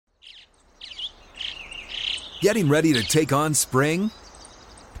Getting ready to take on spring?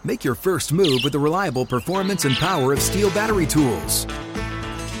 Make your first move with the reliable performance and power of Steel battery tools.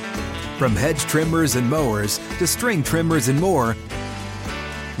 From hedge trimmers and mowers to string trimmers and more,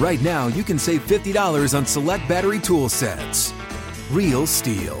 right now you can save $50 on select battery tool sets. Real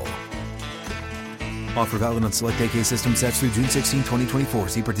Steel. Offer valid on select AK system sets through June 16, 2024.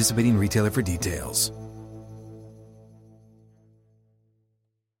 See participating retailer for details.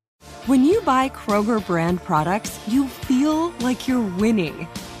 When you buy Kroger brand products, you feel like you're winning.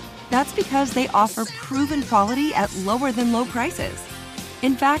 That's because they offer proven quality at lower than low prices.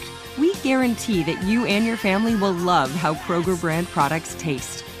 In fact, we guarantee that you and your family will love how Kroger brand products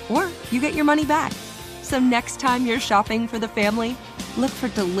taste, or you get your money back. So next time you're shopping for the family, look for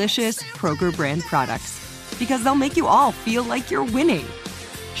delicious Kroger brand products, because they'll make you all feel like you're winning.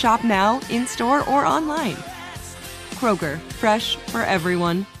 Shop now, in-store, or online. Kroger, fresh for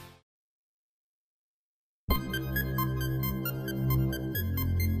everyone.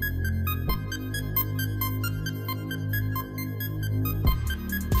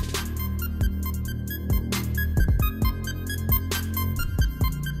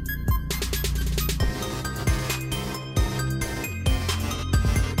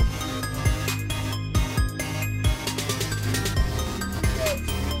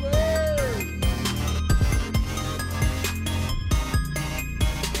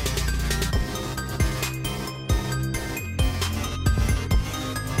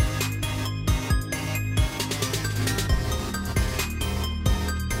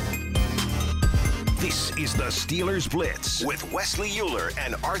 Steelers Blitz with Wesley Euler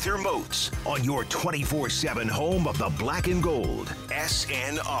and Arthur Moats on your 24/7 home of the black and gold,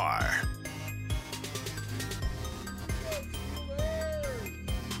 SNR.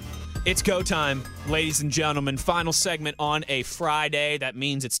 It's go time, ladies and gentlemen. Final segment on a Friday. That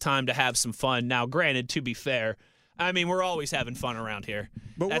means it's time to have some fun. Now, granted, to be fair, I mean, we're always having fun around here.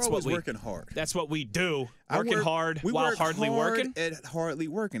 But we're always working hard. That's what we do. Working hard while hardly working. At hardly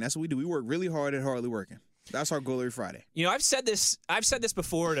working. That's what we do. We work really hard at hardly working. That's our goal every Friday. You know, I've said this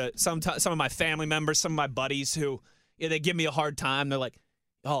before to some of my family members, some of my buddies who, they give me a hard time. They're like,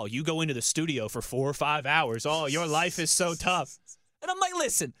 "Oh, you go into the studio for 4 or 5 hours. Oh, your life is so tough." And I'm like,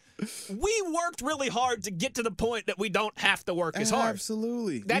 listen, we worked really hard to get to the point that we don't have to work as hard.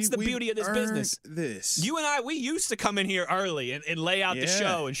 Absolutely. That's the beauty of this business. This. You and I, we used to come in here early and lay out the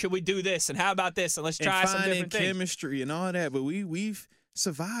show, and should we do this, and how about this, and let's try some different things. Chemistry and all that, but we've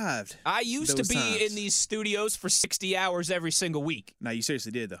survived. I used to be in these studios for 60 hours every single week. No, you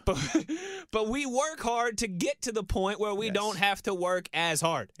seriously did, though. But we work hard to get to the point where we don't have to work as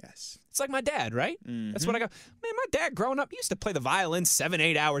hard. Yes. It's like my dad, right? Mm-hmm. That's what I go, man, my dad growing up used to play the violin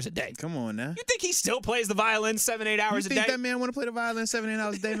 7-8 hours a day. Come on now. You think he still plays the violin 7-8 hours a day? You think that man want to play the violin 7-8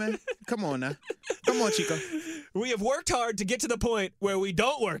 hours a day, man? Come on now. Come on, Chico. We have worked hard to get to the point where we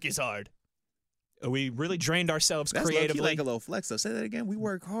don't work as hard. We really drained ourselves creatively. That's like a little flex, though. Say that again. We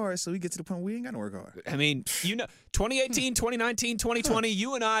work hard, so we get to the point where we ain't got to work hard. I mean, 2018, 2019, 2020,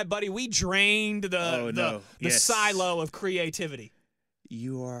 you and I, buddy, we drained the silo of creativity.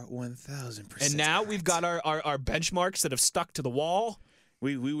 You are 1,000%. And now right. we've got our benchmarks that have stuck to the wall.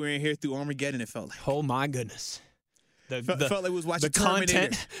 We were in here through Armageddon, it felt like. Oh, my goodness. Felt like we was watching Terminator.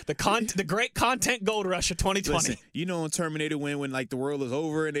 The great content gold rush of 2020. Listen, you know, on Terminator, when like the world is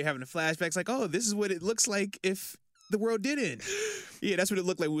over and they having the flashbacks, like, oh, this is what it looks like if the world did end. Yeah, that's what it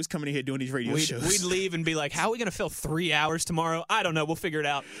looked like. We was coming in here doing these radio shows. We'd leave and be like, "How are we gonna fill 3 hours tomorrow? I don't know. We'll figure it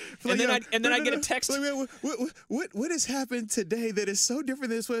out." And then I get a text. What has happened today that is so different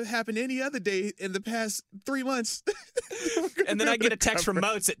than what happened any other day in the past 3 months? And then I get a text from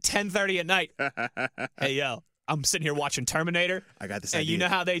Moats at 10:30 at night. Hey, yo. I'm sitting here watching Terminator. I got this idea. And you know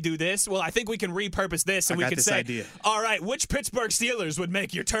how they do this? Well, I think we can repurpose this, and we can say, all right, which Pittsburgh Steelers would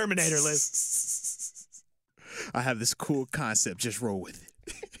make your Terminator list? I have this cool concept. Just roll with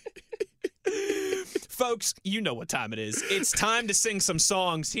it. Folks, you know what time it is. It's time to sing some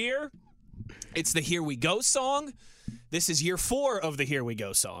songs here. It's the Here We Go song. This is year 4 of the Here We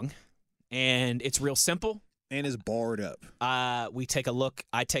Go song, and it's real simple. And is barred up. I take a look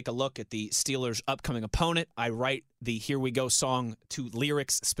at the Steelers' upcoming opponent. I write the Here We Go song to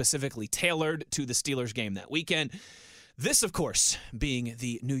lyrics specifically tailored to the Steelers game that weekend. This, of course, being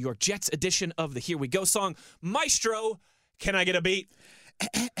the New York Jets edition of the Here We Go song. Maestro, can I get a beat?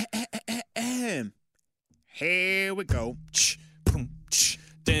 Here we go.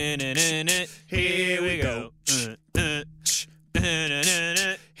 Here we go.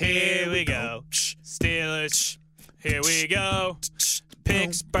 Here we go. Steelers, here we go.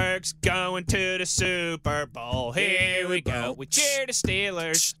 Pittsburgh's going to the Super Bowl. Here we go. We cheer the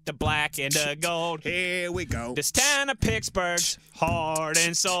Steelers, the black and the gold. Here we go. This town of Pittsburgh's heart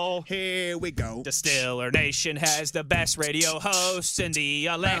and soul. Here we go. The Steeler Nation has the best radio hosts in the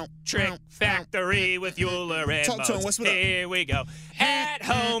Electric Factory with Euler and Talk to him. Moats. What's up? Here we go. At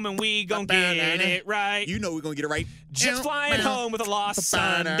home, and we gon' get it right. You know we're going to get it right. Jets flying home with a loss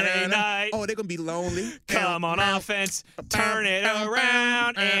Sunday night. Oh, they're going to be lonely. Come on offense, turn it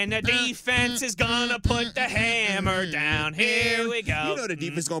around, and the defense is gonna put the hammer down. Here we go. You know the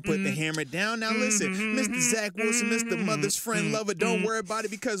defense is going to put the hammer down. Now listen, Mr. Zach Wilson, Mr. Mother's Friend Lover, don't worry about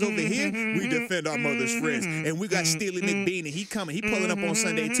it because over here, we defend our mother's friends. And we got Steely McBean, and he coming. He pulling up on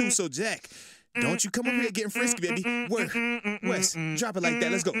Sunday too. So, Jack, don't you come up here getting frisky, baby. Wes, drop it like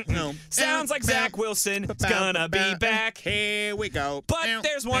that. Let's go. No. Sounds like Zach Wilson's gonna be back. Here we go. But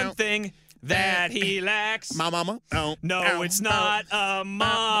there's one thing that he lacks. My mama. No, it's not a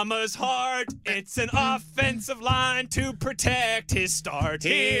mama's heart. It's an offensive line to protect his start.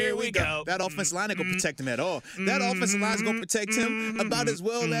 Here we go. That offensive line ain't going to protect him at all. That offensive line is going to protect him about as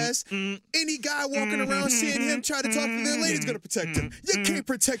well as any guy walking around seeing him try to talk to their lady's going to protect him. You can't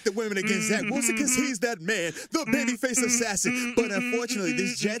protect the women against Zach Wilson because he's that man, the babyface assassin. But unfortunately,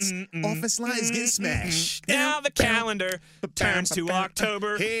 this Jets offensive line is getting smashed. Now the calendar turns to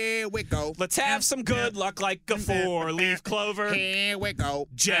October. Here we go. Let's have some good luck like a four-leaf clover. Here we go.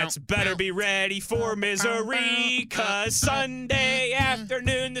 Jets better be ready for misery, 'cause Sunday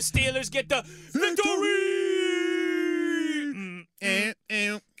afternoon the Steelers get the victory.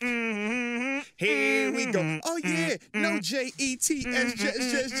 Here we go. Oh, yeah. No Jets, Jets.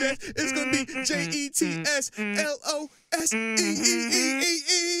 It's going to be JETSLOSEEEE.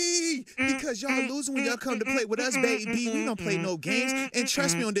 Because y'all losing when y'all come to play with us, baby. We don't play no games. And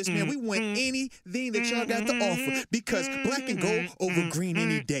trust me on this, man. We want anything that y'all got to offer. Because black and gold over green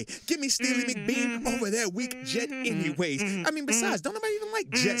any day. Give me Steely McBean over that weak Jet anyways. I mean, besides, don't nobody even like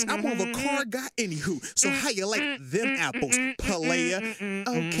Jets. I'm more of a car guy anywho. So how you like them apples, player?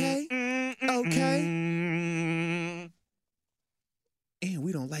 Okay. And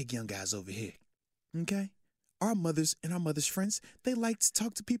we don't like young guys over here. Okay? Our mothers and our mothers' friends, they like to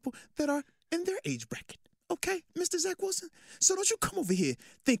talk to people that are in their age bracket. Okay, Mr. Zach Wilson? So don't you come over here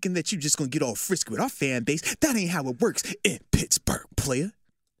thinking that you're just going to get all frisky with our fan base. That ain't how it works in Pittsburgh, player.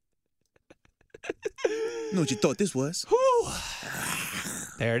 Know what you thought this was? Whew.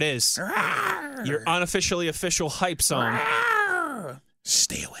 There it is. Your unofficially official hype song.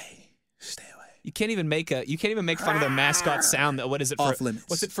 Stay away. You can't even make fun of their mascot sound. What is it for? Off limits.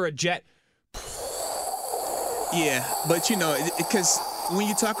 What's it for a jet? Yeah, but you know, because when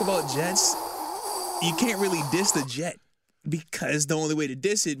you talk about Jets, you can't really diss the Jet. Because the only way to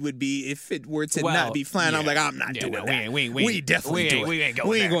diss it would be if it were to not be flying. I'm like, I'm not doing that. We definitely do it. We ain't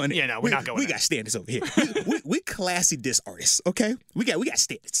going there. Yeah, no, we're not going there. We got standards over here. we classy diss artists, okay? We got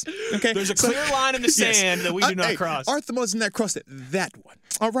standards, okay? There's a clear line in the sand that we do not cross. Arthur Moses not crossed it. That one.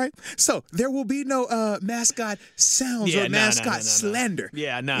 All right? So there will be no mascot sounds or mascot slander.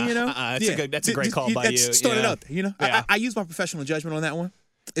 Yeah, no. You know? That's a great call by you. Start it out there, you know? Yeah. I use my professional judgment on that one.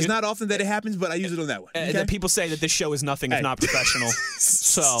 It's not often that it happens, but I use it on that one. Okay? People say that this show is nothing if not professional.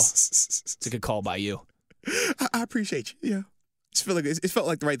 So it's a good call by you. I appreciate you. Yeah, it felt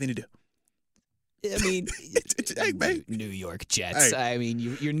like the right thing to do. I mean, New York Jets. Hey. I mean,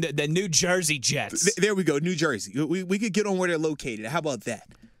 you're the New Jersey Jets. There we go, New Jersey. We could get on where they're located. How about that?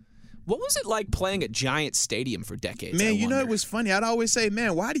 What was it like playing at Giant Stadium for decades? Man, you know, it was funny. I'd always say,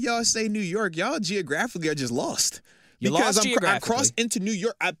 man, why do y'all say New York? Y'all geographically are just lost. Because I crossed into New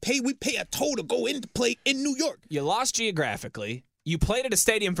York. We pay a toll to go in to play in New York. You lost geographically. You played at a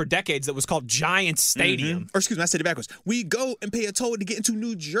stadium for decades that was called Giant Stadium. Or excuse me, I said it backwards. We go and pay a toll to get into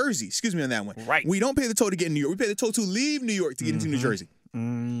New Jersey. Excuse me on that one. Right. We don't pay the toll to get in New York. We pay the toll to leave New York to get into New Jersey.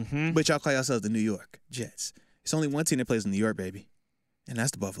 But y'all call yourselves the New York Jets. It's only one team that plays in New York, baby. And that's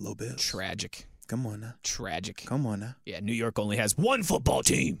the Buffalo Bills. Tragic. Come on now. Tragic. Come on now. Yeah, New York only has one football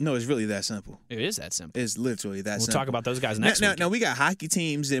team. No, it's really that simple. It is that simple. It's literally that simple. We'll talk about those guys next week. Now, we got hockey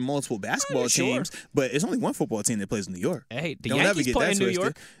teams and multiple basketball teams, but it's only one football team that plays in New York. Hey, the Yankees play in New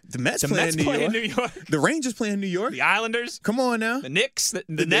York. The Mets play in New York. The Rangers play in New York. The Islanders. Come on now. The Knicks. The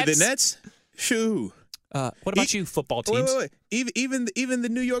Nets. The Nets. Shoo. What about you, football teams? Wait. Even the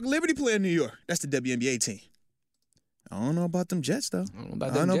New York Liberty play in New York. That's the WNBA team. I don't know about them Jets, though. I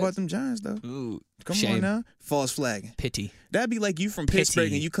don't know about them Giants, though. Ooh, Come shame. on now. False flagging. Pity. That'd be like you from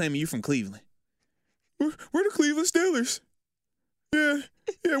Pittsburgh and you claiming you from Cleveland. We're the Cleveland Steelers. Yeah,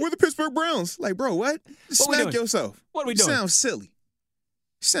 we're the Pittsburgh Browns. Like, bro, what? Smack yourself. What are we doing? Sounds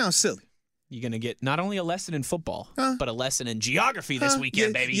silly. You're going to get not only a lesson in football, but a lesson in geography this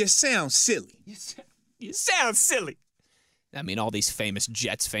weekend, baby. You sound silly. You sound silly. I mean, all these famous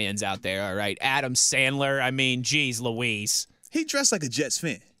Jets fans out there, all right? Adam Sandler, I mean, geez Louise. He dressed like a Jets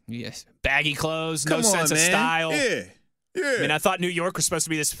fan. Yes. Baggy clothes, Come no on, sense of man. style. Yeah. I mean, I thought New York was supposed to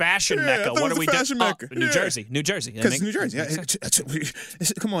be this fashion Yeah, I mecca. thought What it was are we a fashion doing? mecca. New Yeah. Jersey. New Jersey. Because New Jersey. Makes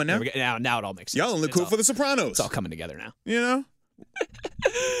sense. Come on now. Now it all makes sense. Y'all only It's cool all- for The Sopranos. It's all coming together now. You know?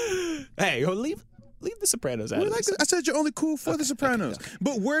 Hey, leave the Sopranos out Well, of like this. I said, you're only cool for The Sopranos.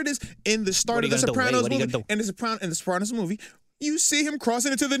 But where does in the start What are of The you gonna do, Ray? Sopranos What are you movie gonna do? and the Sopranos movie, you see him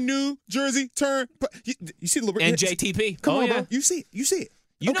crossing into the New Jersey turn. You see the NJTP. Come Oh, on, yeah. bro. You see it. You see it.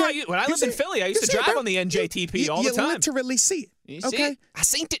 You know, Okay? when I You lived see in it. Philly, I You used to see it, drive bro. on the NJTP all the You time. literally see it. You see Okay? it? I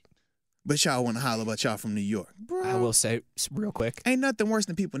seen it. But y'all want to holler about y'all from New York. Bro, I will say real quick, ain't nothing worse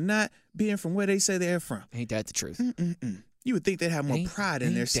than people not being from where they say they're from. ain't that the truth? You would think they'd have more Ain't- pride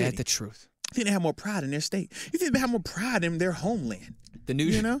in their ain't city. that the truth? You think they have more pride in their state. You think they have more pride in their homeland. The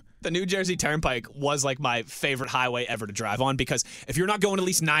New Jersey Turnpike was like my favorite highway ever to drive on because if you're not going at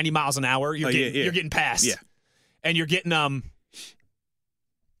least 90 miles an hour, you're getting passed. Yeah. And you're getting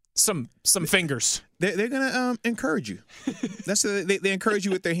some fingers. They're gonna encourage you. That's they encourage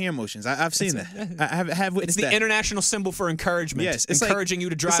you with their hand motions. I've seen that. I have It's witnessed the that. international symbol for encouragement. Yes, it's encouraging like- you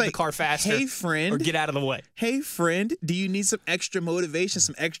to it's drive the like, car faster. hey, friend. Or get out of the way. Hey friend, do you need some extra motivation,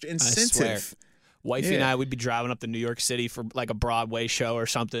 some extra I swear. incentive? Wifey and Yeah. I would be driving up to New York City for like a Broadway show or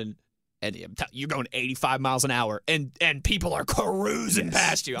something, and you're going 85 miles an hour, and people are cruising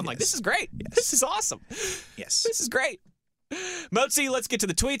past you. I'm like, this is great. This is awesome. Yes. This is great. Mozi, let's get to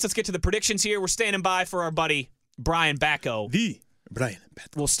the tweets. Let's get to the predictions here. We're standing by for our buddy Brian Bacco. The Brian.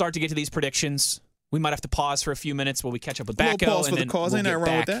 We'll start to get to these predictions. We might have to pause for a few minutes while we catch up with A little Bacco. pause and for the then cause. we'll Ain't get nothing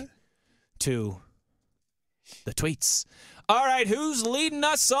wrong with back that. to the tweets. All right, who's leading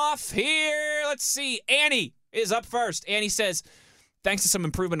us off here? Let's see. Annie is up first. Annie says, thanks to some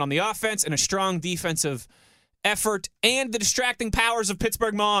improvement on the offense and a strong defensive effort and the distracting powers of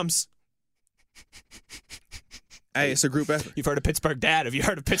Pittsburgh moms. Hey, it's a group effort. You've heard of Pittsburgh dad. Have you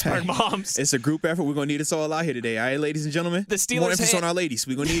heard of Pittsburgh moms? It's a group effort. We're gonna need us all out here today. All right, ladies and gentlemen. The Steelers More emphasis hand- on our ladies.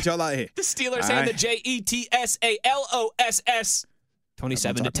 We're gonna need y'all out here. The Steelers All and the right. JETSALOSS.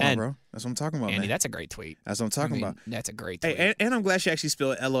 27 to 10. bro. That's what I'm talking about, Andy, man. that's a great tweet. That's what I'm talking about. That's a great tweet. Hey, and I'm glad she actually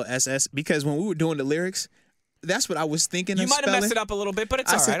spelled LOSS because when we were doing the lyrics, that's what I was thinking you of might have spelling. messed it up a little bit, but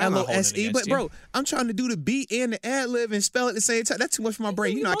it's I all said right. I'm not holding it LOSE, against but you. bro, I'm trying to do the beat and the ad lib and spell it at the same time. That's too much for my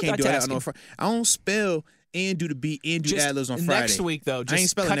brain. You know I can't do that. I don't spell and do the beat and do Just ad libs on Friday. next week, though, I ain't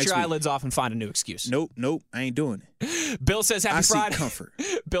just spelling cut next your week. eyelids off and find a new excuse. Nope, I ain't doing it. Bill says happy I seek Friday. comfort.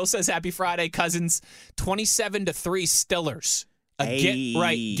 Bill says happy Friday, Cousins. 27 to 3 Stillers. A Hey. get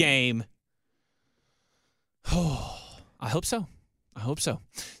right game. Oh, I hope so.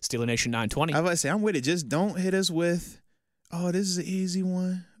 Steeler Nation 920. I was about to say, I'm with it. Just don't hit us with, oh, this is an easy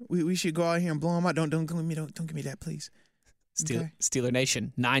one. We should go out here and blow them out. Don't give me that, please. Okay. Steeler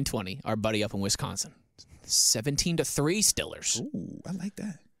Nation 920. Our buddy up in Wisconsin. 17 to 3 Stillers. Ooh, I like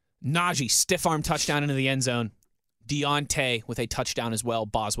that. Najee stiff arm touchdown into the end zone. Deontay with a touchdown as well.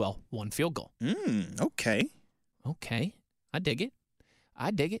 Boswell 1 field goal. Okay. Okay, I dig it.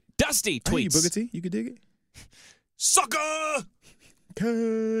 Dusty I hear you, tweets. Booker T. You could dig it. Sucker!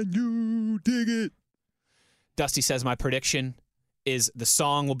 Can you dig it? Dusty says my prediction is the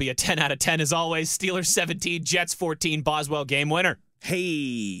song will be a 10 out of 10 as always. Steelers 17, Jets 14, Boswell game winner.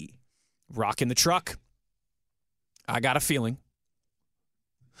 Hey. Rocking the truck. I got a feeling.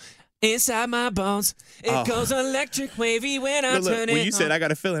 Inside my bones, it goes electric wavy when I Look, turn it when you said on. I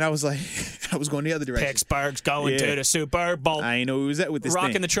got a feeling, I was like, I was going the other direction. Pittsburgh's going Yeah. to the Super Bowl. I ain't know who was at with this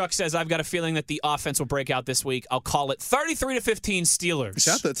Rocking thing. the truck says I've got a feeling that the offense will break out this week. I'll call it 33 to 15 Steelers.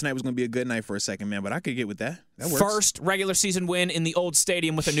 See, I thought tonight was going to be a good night for a second, man, but I could get with that. That works. First regular season win in the old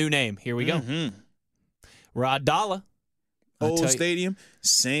stadium with a new name. Here we go. Rod Dalla. I'll Old tell you- stadium,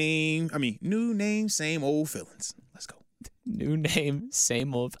 new name, same old feelings. Let's go. New name,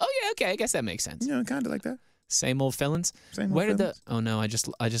 same old. Oh yeah, okay. I guess that makes sense. You know, kind of like that. Same old villains. Same old Where did villains. the? Oh no, I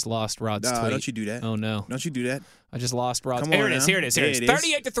just lost Rod's Nah, tweet. don't you do that. Oh no, Don't you do that. I just lost Rod's. Come Here on it is. now. Here it is. There Here it is. it is.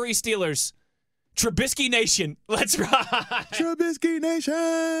 38 to 3 Steelers. Trubisky Nation. Let's ride. Trubisky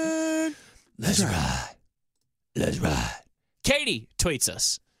Nation. Let's ride. Let's ride. Katie tweets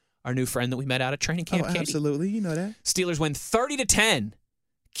us. Our new friend that we met out at training camp. Katie. Absolutely. You know that. Steelers win 30 to 10.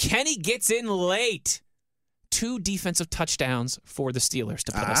 Kenny gets in late. 2 defensive touchdowns for the Steelers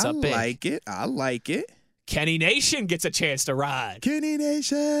to put us up big. I like it. Kenny Nation gets a chance to ride. Kenny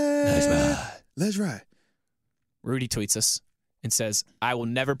Nation. Let's ride. Let's ride. Rudy tweets us and says, I will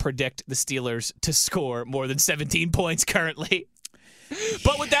never predict the Steelers to score more than 17 points currently.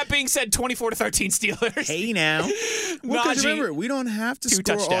 But with that being said, 24 to 13 Steelers. Hey now. Well, because Najee, remember, we don't have to 2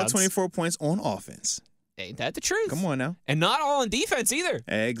 score all touchdowns. 24 points on offense. Ain't that the truth? Come on now. And not all in defense either.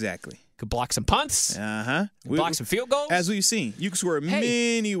 Exactly. Could block some punts. Uh-huh. Block some field goals. As we've seen, you can score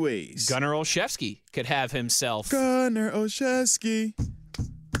many ways. Gunnar Olszewski could have himself Gunnar Olszewski.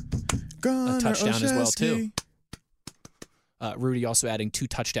 Gunnar a touchdown Olszewski. as well, too. Rudy also adding 2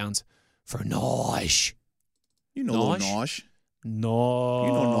 touchdowns for Nosh. You know little Nosh. Nosh.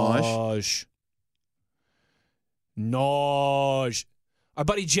 You know Nosh. Nosh. Our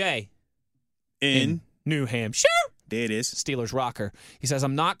buddy Jay in New Hampshire. There it is. Steelers rocker. He says,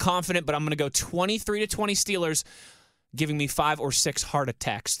 I'm not confident, but I'm going to go 23-20 Steelers, giving me 5 or 6 heart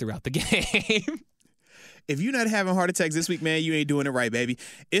attacks throughout the game. If you're not having heart attacks this week, man, you ain't doing it right, baby.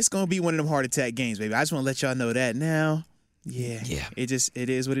 It's going to be one of them heart attack games, baby. I just want to let y'all know that now. Yeah. It is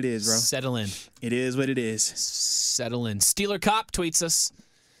what it is, bro. Settle in. It is what it is. Settle in. Steeler Cop tweets us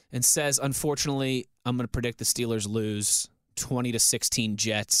and says, unfortunately, I'm going to predict the Steelers lose 20-16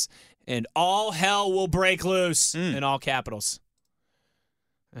 Jets, and all hell will break loose in all capitals.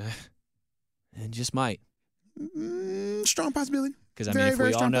 And just might. Strong possibility. Because I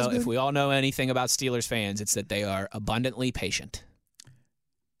mean, if we all know anything about Steelers fans, it's that they are abundantly patient.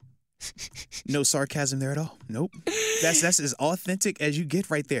 No sarcasm there at all. Nope. That's as authentic as you get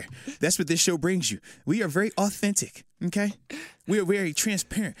right there. That's what this show brings you. We are very authentic, okay? We are very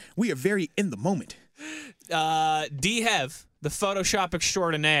transparent. We are very in the moment. D-Hev, the Photoshop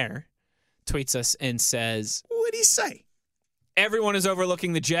extraordinaire, tweets us and says, What'd he say? Everyone is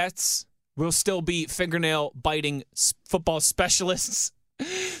overlooking the Jets. We'll still be fingernail-biting football specialists.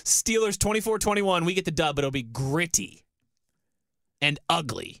 Steelers 24-21. We get the dub, but it'll be gritty and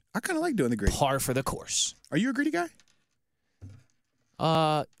ugly. I kind of like doing the gritty. Par for the course. Are you a gritty guy?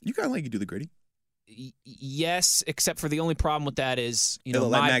 You kind of like you do the gritty. Yes, except for the only problem with that is,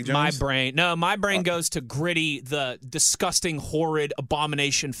 my brain. No, my brain goes to Gritty, the disgusting, horrid,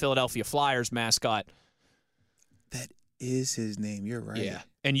 abomination Philadelphia Flyers mascot. That is his name. You're right. Yeah,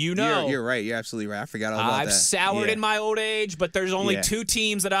 and you're right. You're absolutely right. I forgot all about that. I've soured in my old age, but there's only 2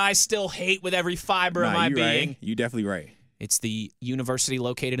 teams that I still hate with every fiber of my being. Right. You're definitely right. It's the university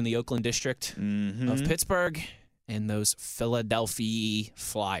located in the Oakland district of Pittsburgh and those Philadelphia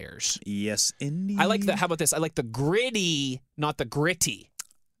Flyers. Yes, indeed. I like the. How about this? I like the gritty, not the gritty.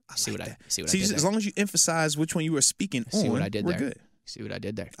 See what I did there? As long as you emphasize which one you were speaking on, see what I did we're there. good. See what I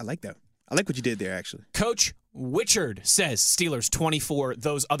did there? I like that. I like what you did there, actually. Coach Wichard says Steelers 24,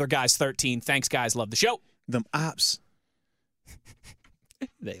 those other guys 13. Thanks, guys. Love the show. Them ops.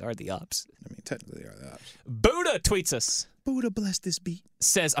 They are the ops. I mean, technically they are the ops. Buddha tweets us. Buddha bless this beat.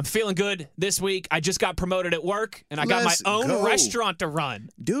 Says, I'm feeling good this week. I just got promoted at work, and I got my own restaurant to run.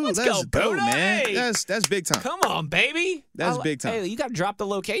 Dude, let's go, Buddha. man. Hey. That's big time. Come on, baby. That's big time. Hey, you got to drop the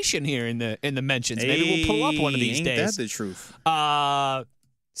location here in the mentions. Maybe we'll pull up one of these days. Ain't that the truth?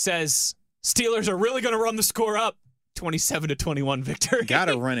 Says, Steelers are really going to run the score up. 27-21 victory. Got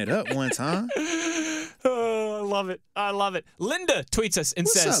to run it up one time. Oh, I love it. I love it. Linda tweets us and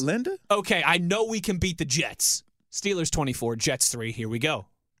says, What's up, Linda? Okay, I know we can beat the Jets. Steelers 24, Jets 3. Here we go.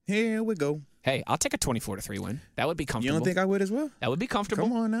 Here we go. Hey, I'll take a 24-3 win. That would be comfortable. You don't think I would as well? That would be comfortable.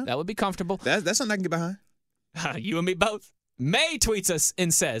 Come on now. That would be comfortable. That's something I can get behind. You and me both. May tweets us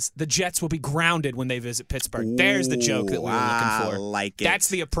and says, the Jets will be grounded when they visit Pittsburgh. There's the joke that we were looking for. I like it. That's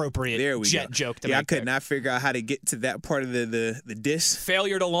the appropriate Jet joke to make. I could not figure out how to get to that part of the diss.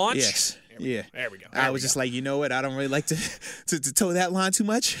 Failure to launch? Yes. There we go. I was just like, you know what? I don't really like to toe that line too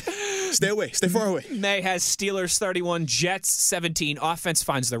much. Stay away. Stay far away. May has Steelers 31, Jets 17. Offense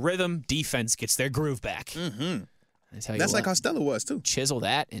finds the rhythm. Defense gets their groove back. Mm-hmm. That's like how Stella was, too. Chisel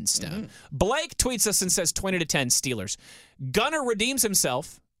that in stone. Blake tweets us and says 20-10 Steelers. Gunner redeems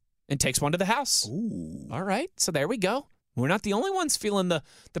himself and takes one to the house. Ooh. All right, so there we go. We're not the only ones feeling the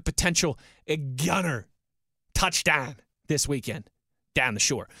potential Gunner touchdown this weekend down the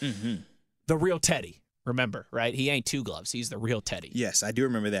shore. Mm-hmm. The real Teddy. Remember, right? He ain't two gloves. He's the real Teddy. Yes, I do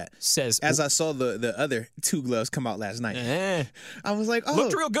remember that. Says as I saw the other two gloves come out last night, I was like, "Oh,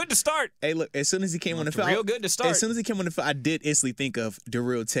 looked real good to start." Hey, look! As soon as he came on the field, real good to start. As soon as he came on the field, I did instantly think of the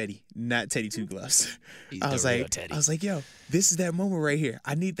real Teddy, not Teddy Two Gloves. I was like, "Yo, this is that moment right here.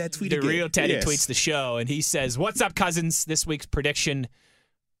 I need that tweet." The again. real Teddy tweets the show, and he says, "What's up, cousins? This week's prediction."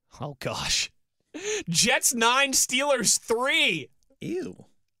 Oh gosh, Jets 9, Steelers 3. Ew.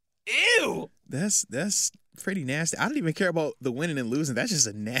 That's pretty nasty. I don't even care about the winning and losing. That's just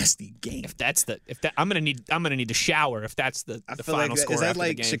a nasty game. I'm gonna need to shower if that's the final score. Is that after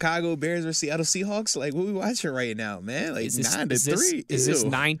like the game. Chicago Bears or Seattle Seahawks? Like what we watching right now, man? Like 9-3. Is this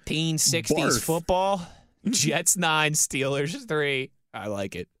 1960s football? Jets 9, Steelers 3. I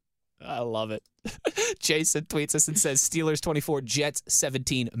like it. I love it. Jason tweets us and says Steelers 24, Jets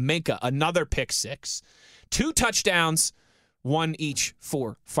 17. Minka, another pick 6. 2 touchdowns, 1 each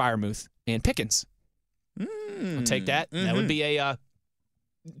for Freiermuth and Pickens. I'll take that. That would be a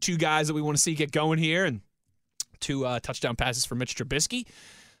 2 guys that we want to see get going here, and 2 touchdown passes for Mitch Trubisky.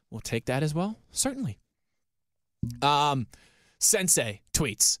 We'll take that as well, certainly. Sensei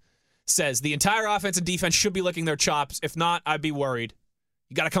tweets, says, the entire offense and defense should be licking their chops. If not, I'd be worried.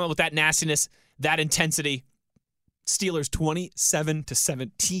 You got to come up with that nastiness, that intensity. Steelers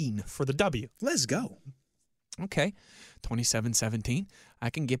 27-17 for the W. Let's go. Okay, 27-17. I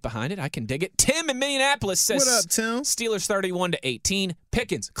can get behind it. I can dig it. Tim in Minneapolis says, What up, Tim? Steelers 31-18.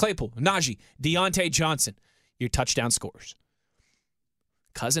 Pickens, Claypool, Najee, Deontay Johnson, your touchdown scores.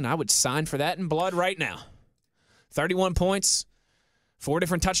 Cousin, I would sign for that in blood right now. 31 points, 4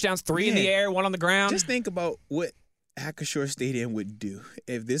 different touchdowns, 3 in the air, 1 on the ground. Just think about what Acrisure Stadium would do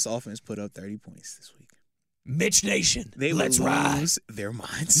if this offense put up 30 points this week. Mitch Nation, They let's would ride. lose their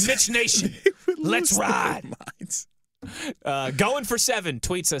minds. Mitch Nation, They would let's lose their ride. minds. Going for 7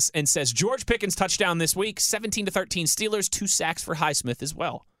 tweets us and says, George Pickens touchdown this week, 17-13 Steelers, 2 sacks for Highsmith as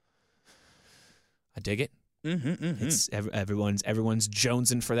well. I dig it. It's everyone's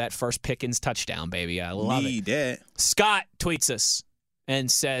jonesing for that first Pickens touchdown, baby. I love Need it. that. Scott tweets us and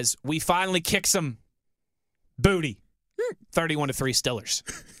says, we finally kick some booty. 31-3 Steelers.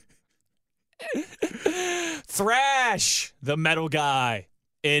 Thrash, the metal guy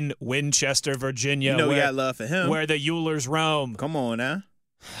in Winchester, Virginia. You know we got love for him. Where the Eulers roam. Come on now.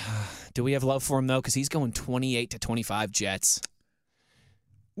 Do we have love for him, though? Because he's going 28-25 Jets.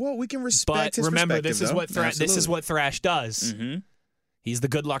 Well, we can respect But his remember, this is perspective, what Thrash does. Mm-hmm. He's the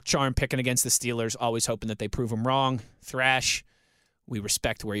good luck charm picking against the Steelers, always hoping that they prove him wrong. Thrash, we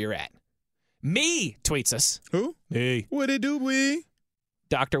respect where you're at. Me tweets us. Who? Me. What it do, we?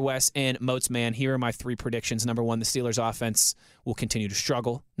 Dr. West and Moats Man, here are my 3 predictions. Number 1, the Steelers offense will continue to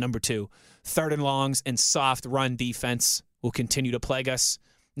struggle. Number 2, 3rd and longs and soft run defense will continue to plague us.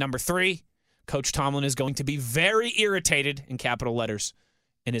 Number 3, Coach Tomlin is going to be very irritated, in capital letters,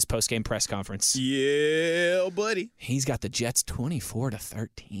 in his postgame press conference. Yeah, buddy. He's got the Jets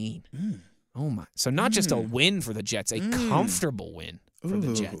 24-13. Oh my! So not just a win for the Jets, a comfortable win for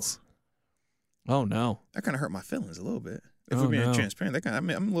the Jets. Oh no! That kind of hurt my feelings a little bit. If Oh, we're being no. transparent, I'm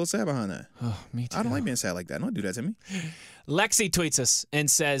a little sad behind that. Oh, me too. I don't like being sad like that. Don't do that to me. Lexi tweets us and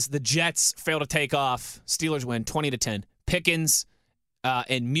says the Jets fail to take off. Steelers win 20-10. Pickens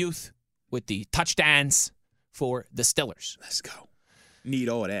and Muth with the touchdowns for the Steelers. Let's go. Need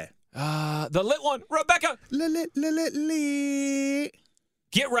all that. The lit one, Rebecca. Lit.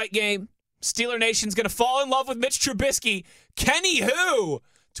 Get right game. Steeler Nation's going to fall in love with Mitch Trubisky. Kenny who?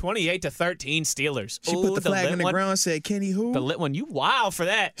 28-13 Steelers. She put the flag in the ground and said, Kenny who? The lit one. You wild for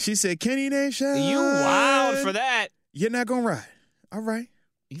that. She said, Kenny Nation. You wild for that. You're not going to ride. All right.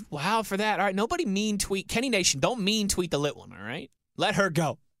 You wild for that. All right. Nobody mean tweet. Kenny Nation, don't mean tweet the lit one, all right? Let her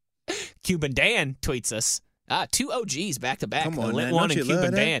go. Cuban Dan tweets us. 2 OGs back-to-back. Come the on, lit man. one Don't and you love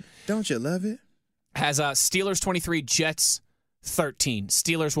Cuban that? Dan. Don't you love it? Has Steelers 23, Jets 13.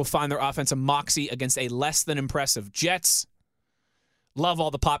 Steelers will find their offensive moxie against a less than impressive Jets. Love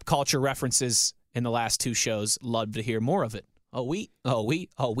all the pop culture references in the last 2 shows. Love to hear more of it. We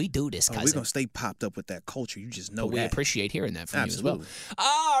do this, cousin. We're going to stay popped up with that culture. You just know But we that. appreciate hearing that from Absolutely. you as well.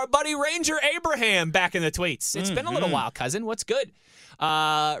 Our buddy Ranger Abraham back in the tweets. It's been a little while, cousin. What's good?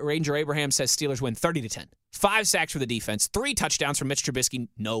 Ranger Abraham says Steelers win 30-10. 5 sacks for the defense. 3 touchdowns from Mitch Trubisky.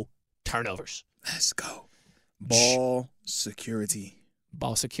 No turnovers. Let's go. Ball security.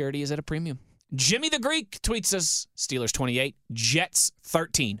 Ball security is at a premium. Jimmy the Greek tweets us, Steelers 28, Jets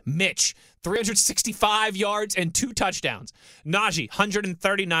 13. Mitch, 365 yards and 2 touchdowns. Najee,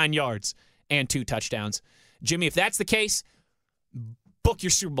 139 yards and 2 touchdowns. Jimmy, if that's the case, book your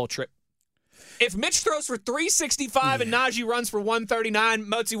Super Bowl trip. If Mitch throws for 365 and Najee runs for 139,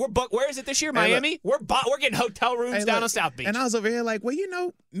 Mozi, we're booked. Where is it this year? Miami? We're getting hotel rooms down on South Beach. And I was over here like, well,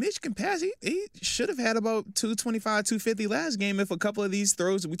 Mitch can pass. He should have had about 225, 250 last game if a couple of these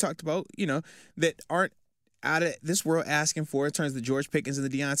throws that we talked about, that aren't out of this world asking for in terms of the George Pickens and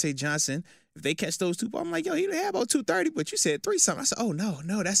the Deontay Johnson. If they catch those 2, I'm like, he'd have about 230, but you said 3 something. I said, oh, no,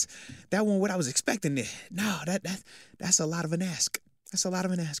 that's that one what I was expecting there. No, that's a lot of an ask. That's a lot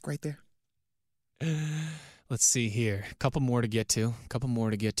of an ask right there. Let's see here. A couple more to get to.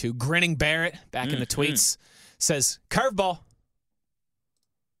 Grinning Barrett, back in the tweets, says, curveball.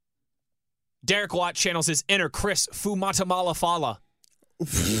 Derek Watt channels his inner Chris Fumatamala-Fala.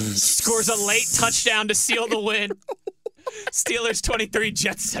 Scores a late touchdown to seal the win. Steelers 23,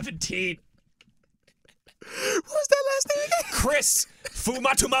 Jets 17. What's that last name again? Chris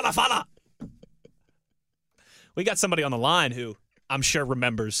Fumatamala-Fala. We got somebody on the line who I'm sure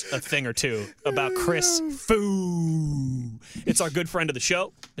remembers a thing or two about Chris Fu. It's our good friend of the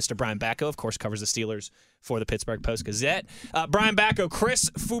show, Mr. Brian Bacco, of course, covers the Steelers for the Pittsburgh Post-Gazette. Brian Bacco, Chris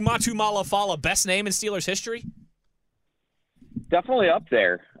Fumatumala-Fala, best name in Steelers history? Definitely up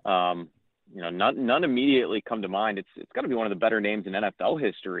there. None immediately come to mind. It's got to be one of the better names in NFL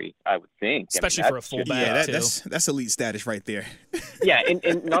history, I would think. Especially for a fullback, too. That's elite status right there. Yeah,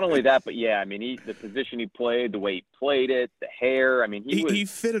 and not only that, but yeah, I mean, the position he played, the way he played it, the hair. I mean, he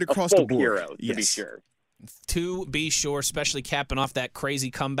fitted across a the board. Hero, yes. To be sure. To be sure, especially capping off that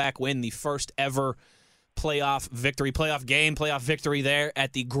crazy comeback win, the first ever playoff victory there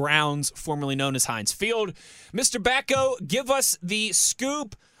at the grounds formerly known as Heinz Field. Mr. Bacco, give us the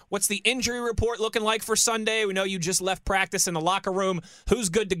scoop. What's the injury report looking like for Sunday? We know you just left practice in the locker room. Who's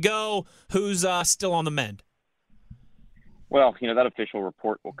good to go? Who's still on the mend? Well, that official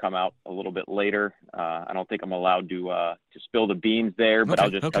report will come out a little bit later. I don't think I'm allowed to spill the beans there, but I'll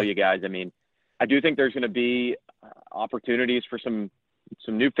just tell you guys, I mean, I do think there's going to be opportunities for some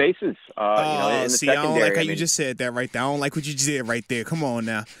new faces. In the secondary. I don't like how you just said that right there. I don't like what you just did right there. Come on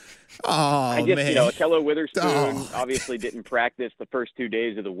now. Oh, I guess, man. Akello Witherspoon obviously didn't practice the first 2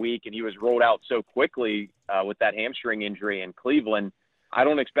 days of the week, and he was rolled out so quickly with that hamstring injury in Cleveland. I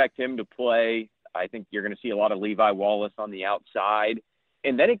don't expect him to play. I think you're going to see a lot of Levi Wallace on the outside.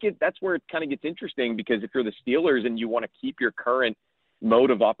 And then that's where it kind of gets interesting, because if you're the Steelers and you want to keep your current mode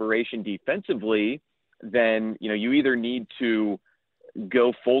of operation defensively, then, you either need to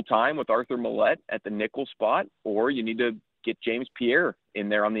go full-time with Arthur Millette at the nickel spot, or you need to get James Pierre in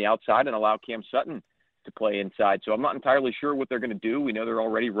there on the outside and allow Cam Sutton to play inside. So I'm not entirely sure what they're going to do. We know they're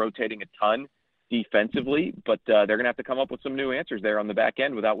already rotating a ton defensively, but they're going to have to come up with some new answers there on the back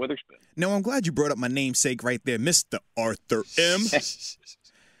end without Witherspoon. No, I'm glad you brought up my namesake right there, Mr. Arthur M.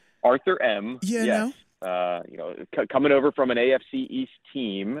 Arthur M. Yeah, yes. no. Coming over from an AFC East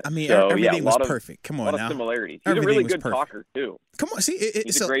team. I mean, so, everything was perfect. Come on now. A lot of similarities. He's a really good talker, too. Come on. See,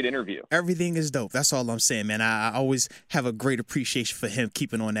 he's a great interview. Everything is dope. That's all I'm saying, man. I always have a great appreciation for him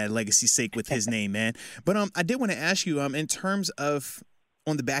keeping on that legacy sake with his name, man. But I did want to ask you, in terms of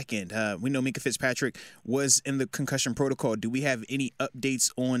on the back end, we know Minkah Fitzpatrick was in the concussion protocol. Do we have any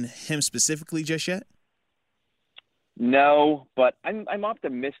updates on him specifically just yet? No, but I'm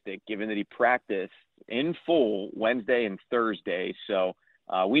optimistic given that he practiced in full Wednesday and Thursday. So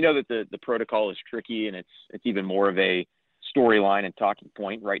we know that the protocol is tricky, and it's even more of a storyline and talking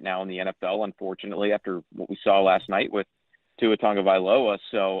point right now in the NFL, unfortunately, after what we saw last night with Tua Tagovailoa.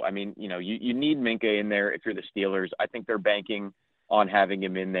 So, I mean, you need Minkah in there if you're the Steelers. I think they're banking on having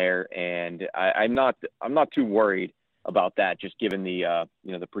him in there, and I'm not too worried about that, just given the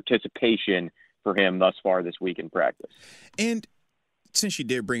the participation for him thus far this week in practice. And since you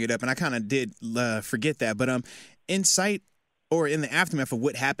did bring it up, and I kind of did forget that, but in sight or in the aftermath of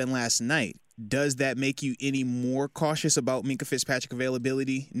what happened last night, does that make you any more cautious about Minkah Fitzpatrick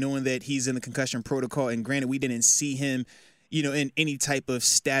availability, knowing that he's in the concussion protocol? And granted, we didn't see him, in any type of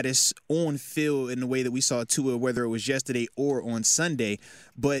status on field in the way that we saw Tua, whether it was yesterday or on Sunday.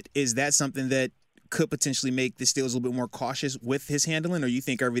 But is that something that could potentially make the Steelers a little bit more cautious with his handling, or you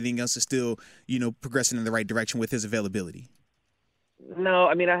think everything else is still, progressing in the right direction with his availability? No,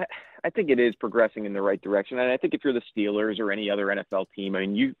 I mean, I think it is progressing in the right direction. And I think if you're the Steelers or any other NFL team, I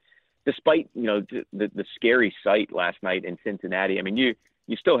mean, despite, the scary sight last night in Cincinnati, I mean, you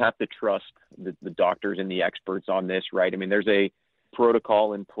still have to trust the doctors and the experts on this, right? I mean, there's a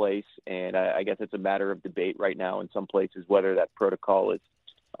protocol in place, and I guess it's a matter of debate right now in some places whether that protocol is,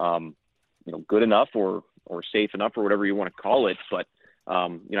 good enough or safe enough or whatever you want to call it. But,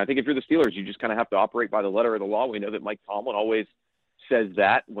 I think if you're the Steelers, you just kind of have to operate by the letter of the law. We know that Mike Tomlin always says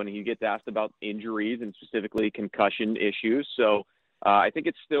that when he gets asked about injuries and specifically concussion issues. So I think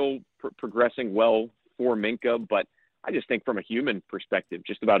it's still progressing well for Minkah, but I just think from a human perspective,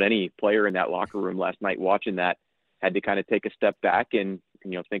 just about any player in that locker room last night watching that had to kind of take a step back and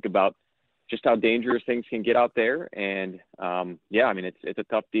think about just how dangerous things can get out there. And I mean, it's a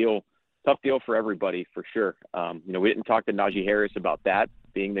tough deal for everybody for sure. We didn't talk to Najee Harris about that,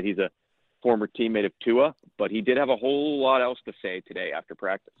 being that he's a former teammate of Tua, but he did have a whole lot else to say today after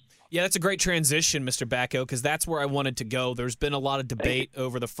practice. Yeah, that's a great transition, Mr. Bacco, because that's where I wanted to go. There's been a lot of debate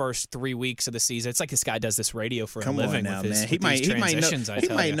over the first 3 weeks of the season. It's like this guy does this radio for a living. Come on now, with his, man. He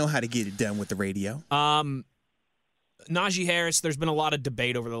might know how to get it done with the radio. Najee Harris, there's been a lot of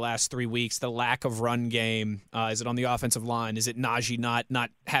debate over the last 3 weeks. The lack of run game. Is it on the offensive line? Is it Najee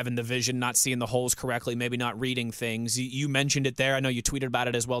not having the vision, not seeing the holes correctly, maybe not reading things? You mentioned it there. I know you tweeted about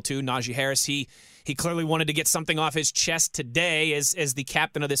it as well, too. Najee Harris, he clearly wanted to get something off his chest today as the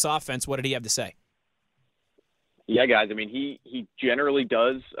captain of this offense. What did he have to say? Yeah, guys. I mean, he generally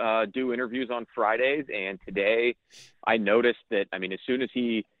does do interviews on Fridays, and today I noticed that, I mean, as soon as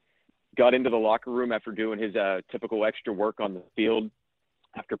he got into the locker room after doing his typical extra work on the field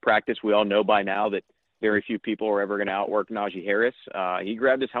after practice, we all know by now that very few people are ever going to outwork Najee Harris. He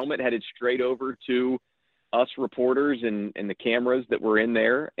grabbed his helmet, headed straight over to us reporters and the cameras that were in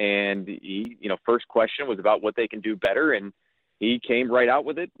there, and he, first question was about what they can do better, and he came right out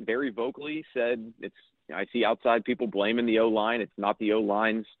with it, very vocally said, I see outside people blaming the O-line. It's not the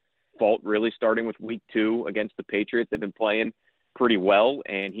O-line's fault, really, starting with week 2 against the Patriots. They've been playing pretty well,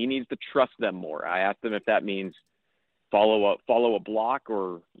 and he needs to trust them more. I asked him if that means follow a block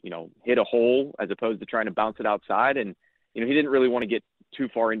or, hit a hole as opposed to trying to bounce it outside. And, he didn't really want to get too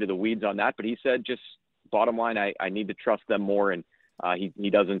far into the weeds on that, but he said, just bottom line, I need to trust them more. And he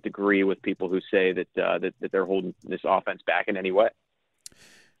doesn't agree with people who say that they're holding this offense back in any way.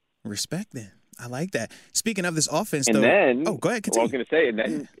 Respect them. I like that. Speaking of this offense, and though. Then, go ahead. Continue. Well, I was going to say,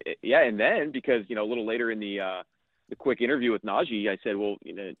 and then because, a little later in the quick interview with Najee, I said, well,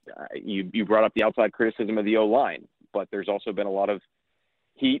 you brought up the outside criticism of the O-line, but there's also been a lot of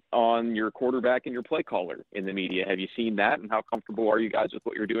heat on your quarterback and your play caller in the media. Have you seen that? And how comfortable are you guys with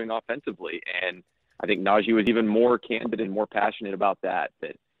what you're doing offensively? And I think Najee was even more candid and more passionate about that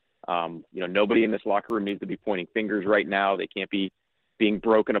nobody in this locker room needs to be pointing fingers right now. They can't be being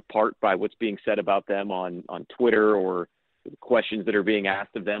broken apart by what's being said about them on Twitter or questions that are being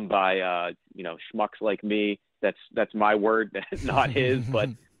asked of them by, schmucks like me. That's my word, not his, but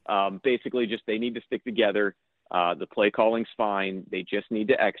basically just they need to stick together. The play calling's fine. They just need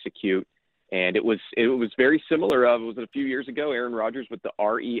to execute. And it was very similar. Was it a few years ago? Aaron Rodgers with the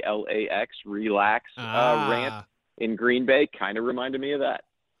relax rant in Green Bay kind of reminded me of that.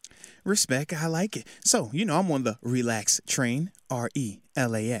 Respect. I like it. So, I'm on the relax train,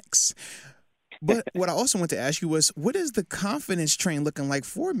 RELAX. But what I also want to ask you was, what is the confidence train looking like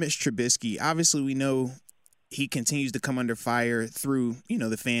for Mitch Trubisky? Obviously, we know he continues to come under fire through,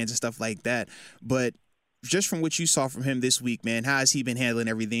 the fans and stuff like that. But just from what you saw from him this week, man, how has he been handling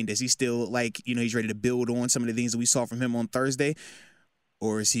everything? Does he still look like, he's ready to build on some of the things that we saw from him on Thursday?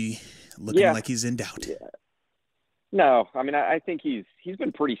 Or is he looking like he's in doubt? Yeah. No, I mean, I think he's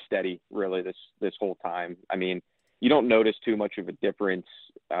been pretty steady, really, this whole time. I mean, you don't notice too much of a difference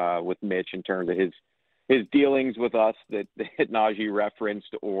with Mitch in terms of his dealings with us that Najee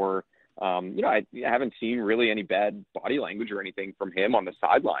referenced, or I haven't seen really any bad body language or anything from him on the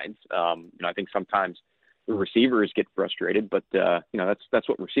sidelines. I think sometimes the receivers get frustrated, but that's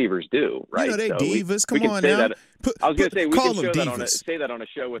what receivers do, right? They so divas. We Come on now. I was going to say we can say that on a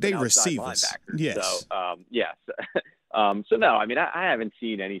show with they an outside receivers. linebacker. Yes. So yes. So no, I mean I haven't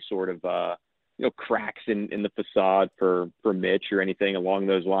seen any sort of cracks in the facade for Mitch or anything along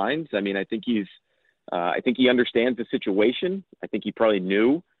those lines. I mean I think he understands the situation. I think he probably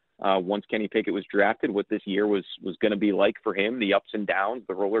knew once Kenny Pickett was drafted what this year was going to be like for him, the ups and downs,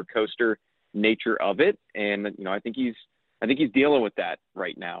 the roller coaster nature of it, and I think he's dealing with that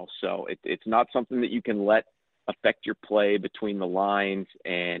right now. So it's not something that you can let affect your play between the lines,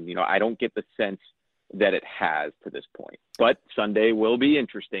 and I don't get the sense that it has to this point. But Sunday will be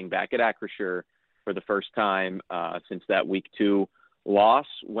interesting back at Acrisure for the first time since that week 2 loss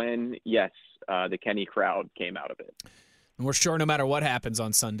when the Kenny crowd came out of it. And we're sure no matter what happens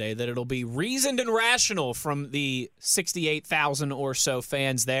on Sunday that it'll be reasoned and rational from the 68,000 or so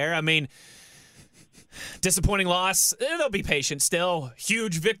fans there. I mean, disappointing loss. They'll be patient still.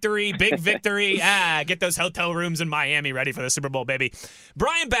 Huge victory, big victory. Get those hotel rooms in Miami ready for the Super Bowl, baby.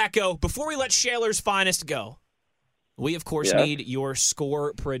 Brian Backo, before we let Shaler's Finest go, we, of course, need your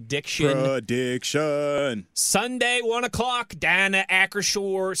score prediction. Sunday, 1 o'clock, down at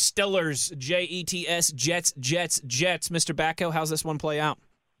Acrisure, Steelers, Jets, Jets. Mr. Backo, how's this one play out?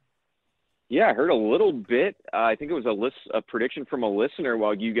 Yeah, I heard a little bit. I think it was a prediction from a listener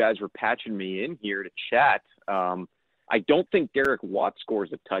while you guys were patching me in here to chat. I don't think Derek Watt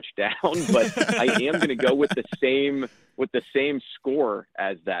scores a touchdown, but I am going to go with the same score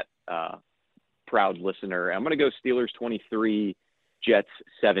as that proud listener. I'm going to go Steelers 23, Jets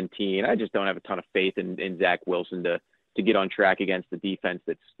 17. I just don't have a ton of faith in Zach Wilson to get on track against the defense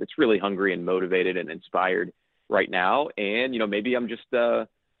that's really hungry and motivated and inspired right now. And maybe I'm just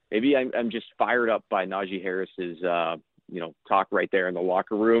fired up by Najee Harris's, talk right there in the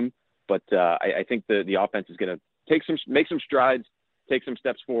locker room. But I think the offense is going to make some strides, take some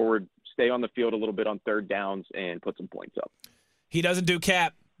steps forward, stay on the field a little bit on third downs, and put some points up. He doesn't do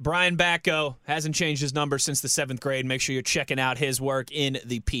cap. Brian Backo hasn't changed his number since the 7th grade. Make sure you're checking out his work in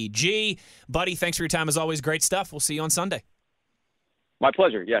the PG. Buddy, thanks for your time as always. Great stuff. We'll see you on Sunday. My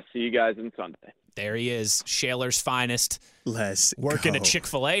pleasure. Yes, see you guys on Sunday. There he is, Shaler's finest. Let's working go. at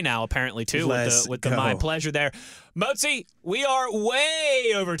Chick-fil-A now, apparently, too, with the go. My Pleasure there. Mozi, we are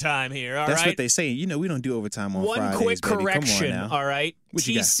way over time here, all right? That's what they say. You know, we don't do overtime on Fridays, One quick baby. correction, Come on now. all right? What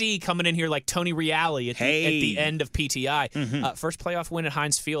you got? TC coming in here like Tony Reale at the end of PTI. First playoff win at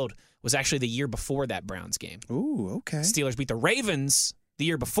Heinz Field was actually the year before that Browns game. Ooh, okay. Steelers beat the Ravens the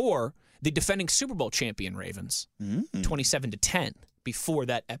year before, the defending Super Bowl champion Ravens, 27-10, before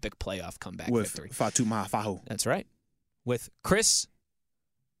that epic playoff comeback victory. Fatu Ma'afahu. That's right. With Chris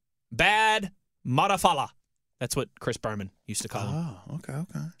Bad Marafala. That's what Chris Berman used to call him. Oh, okay.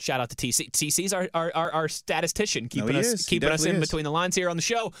 Shout out to TC. TC's our statistician, keeping us in between the lines here on the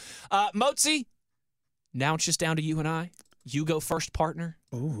show. Mozi, now it's just down to you and I. You go first, partner.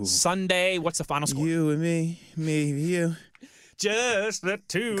 Ooh. Sunday, what's the final score? You and me, you. Just the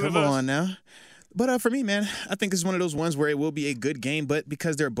two Come of us. on now. But for me, man, I think this is one of those ones where it will be a good game, but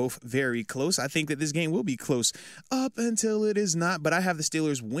because they're both very close, I think that this game will be close up until it is not. But I have the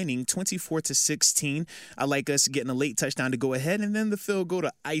Steelers winning 24-16. I like us getting a late touchdown to go ahead, and then the field goal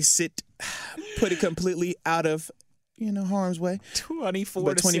to ice it, put it completely out of harm's way.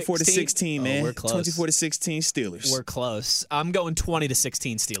 24-16, man. We're close. 24-16 Steelers. We're close. I'm going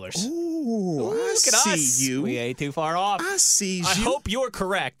 20-16 Steelers. Ooh, I look at see us. you. We ain't too far off. I see you. I hope you're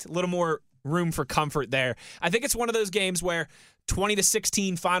correct. A little more room for comfort there. I think it's one of those games where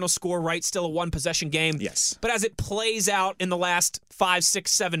 20-16 final score, right? Still a one-possession game. Yes. But as it plays out in the last 5, 6,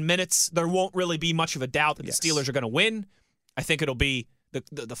 7 minutes, there won't really be much of a doubt that the Steelers are going to win. I think it'll be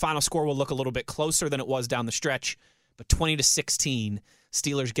the final score will look a little bit closer than it was down the stretch. But 20-16,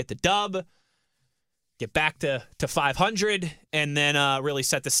 Steelers get the dub, get back to 500, and then really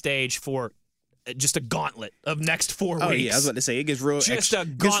set the stage for just a gauntlet of next 4 weeks. Oh, yeah, I was about to say, it gets real Just a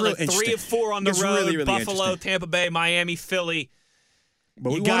gauntlet, 3 of 4 on the road, really, really Buffalo, Tampa Bay, Miami, Philly.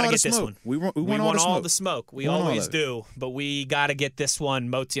 But you got to get this one. We want all the smoke. We always do, but we got to get this one.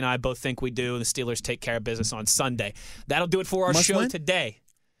 Moti and I both think we do, and the Steelers take care of business on Sunday. That'll do it for our show today.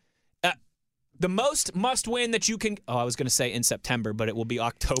 The most must-win that you can – I was going to say in September, but it will be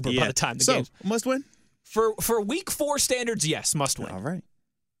October by the time the game's – must-win? For Week 4 standards, yes, must-win. All right.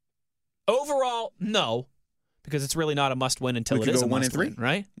 Overall, no, because it's really not a must-win until it is a must-win,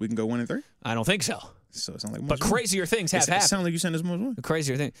 right? We can go 1-3? I don't think so. So it sounds like but crazier things have happened. It sounds like you said it's must-win.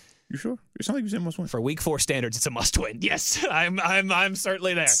 Crazier thing. You sure? It sounds like you said must-win. For Week 4 standards, it's a must-win. Yes, I'm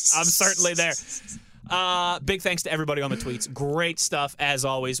certainly there. I'm certainly there. Big thanks to everybody on the tweets. Great stuff, as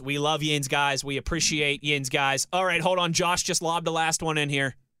always. We love Yins, guys. We appreciate Yins, guys. All right, hold on. Josh just lobbed the last one in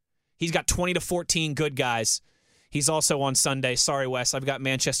here. He's got 20-14 good guys. He's also on Sunday. Sorry, Wes. I've got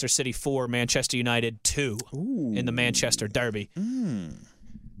Manchester City 4, Manchester United 2 in the Manchester Derby.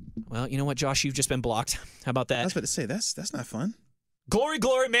 Well, you know what, Josh? You've just been blocked. How about that? I was about to say, that's not fun. Glory,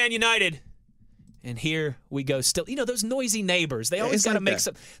 glory, Man United. And here we go. Still, those noisy neighbors. They always got to make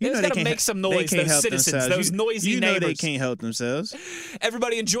some. They always got to make some noise. Those citizens, those noisy neighbors. They can't help themselves.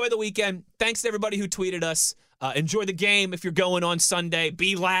 Everybody, enjoy the weekend. Thanks to everybody who tweeted us. Enjoy the game if you're going on Sunday.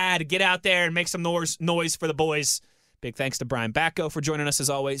 Be lad. Get out there and make some noise for the boys. Big thanks to Brian Bacco for joining us as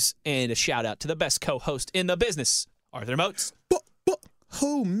always, and a shout out to the best co-host in the business, Arthur Moats.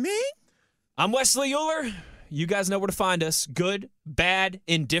 Who, me? I'm Wesley Euler. You guys know where to find us. Good, bad,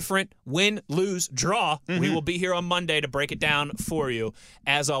 indifferent, win, lose, draw. We will be here on Monday to break it down for you,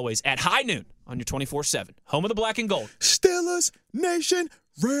 as always, at high noon on your 24/7. Home of the Black and Gold. Steelers Nation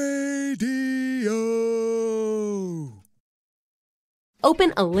Radio.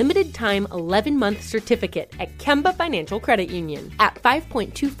 Open a limited-time 11-month certificate at Kemba Financial Credit Union. At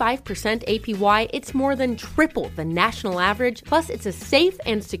 5.25% APY, it's more than triple the national average, plus it's a safe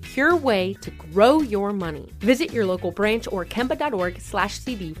and secure way to grow your money. Visit your local branch or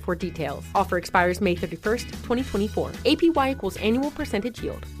kemba.org/cb for details. Offer expires May 31st, 2024. APY equals annual percentage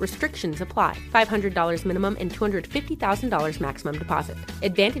yield. Restrictions apply. $500 minimum and $250,000 maximum deposit.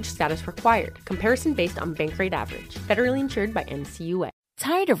 Advantage status required. Comparison based on bank rate average. Federally insured by NCUA.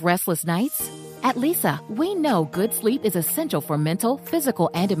 Tired of restless nights? At Leesa, we know good sleep is essential for mental,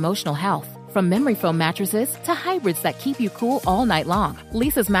 physical, and emotional health. From memory foam mattresses to hybrids that keep you cool all night long,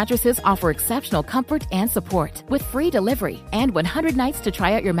 Leesa's mattresses offer exceptional comfort and support with free delivery and 100 nights to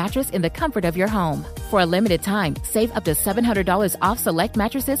try out your mattress in the comfort of your home. For a limited time, save up to $700 off select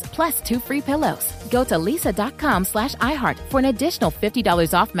mattresses plus 2 free pillows. Go to leesa.com/iHeart for an additional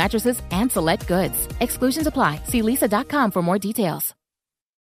 $50 off mattresses and select goods. Exclusions apply. See leesa.com for more details.